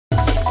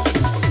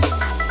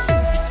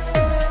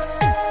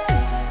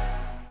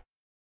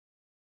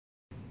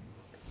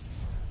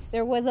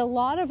There was a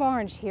lot of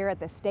orange here at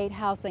the State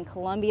House in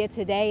Columbia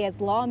today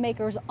as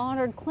lawmakers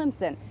honored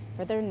Clemson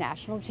for their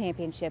national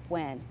championship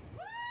win.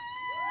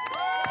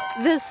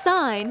 The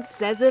sign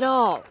says it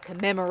all,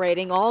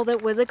 commemorating all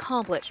that was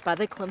accomplished by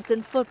the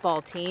Clemson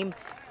football team.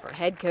 For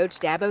head coach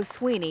Dabo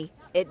Swinney,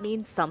 it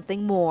means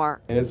something more.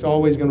 And it's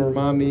always going to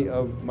remind me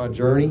of my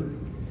journey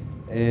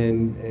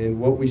and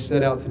what we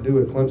set out to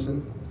do at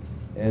Clemson.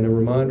 And a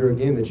reminder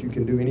again that you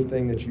can do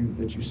anything that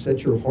you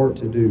set your heart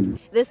to do.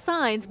 The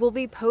signs will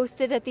be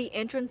posted at the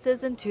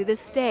entrances into the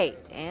state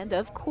and,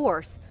 of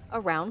course,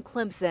 around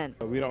Clemson.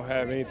 We don't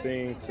have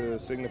anything to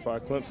signify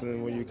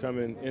Clemson when you come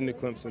into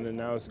Clemson, and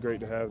now it's great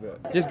to have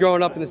that. Just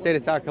growing up in the state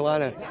of South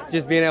Carolina,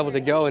 just being able to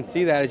go and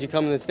see that as you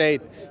come in the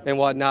state and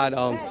whatnot,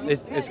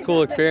 it's a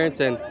cool experience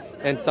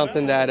and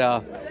something that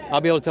I'll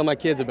be able to tell my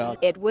kids about.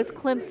 It was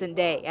Clemson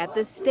Day at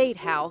the State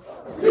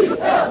House.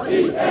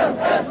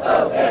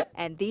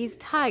 And these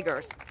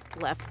Tigers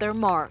left their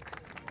mark.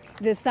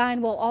 The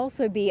sign will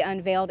also be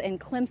unveiled in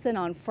Clemson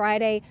on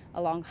Friday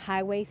along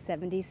Highway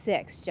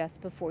 76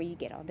 just before you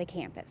get onto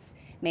campus.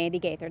 Mandy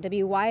Gaither,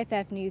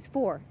 WYFF News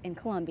 4 in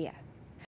Columbia.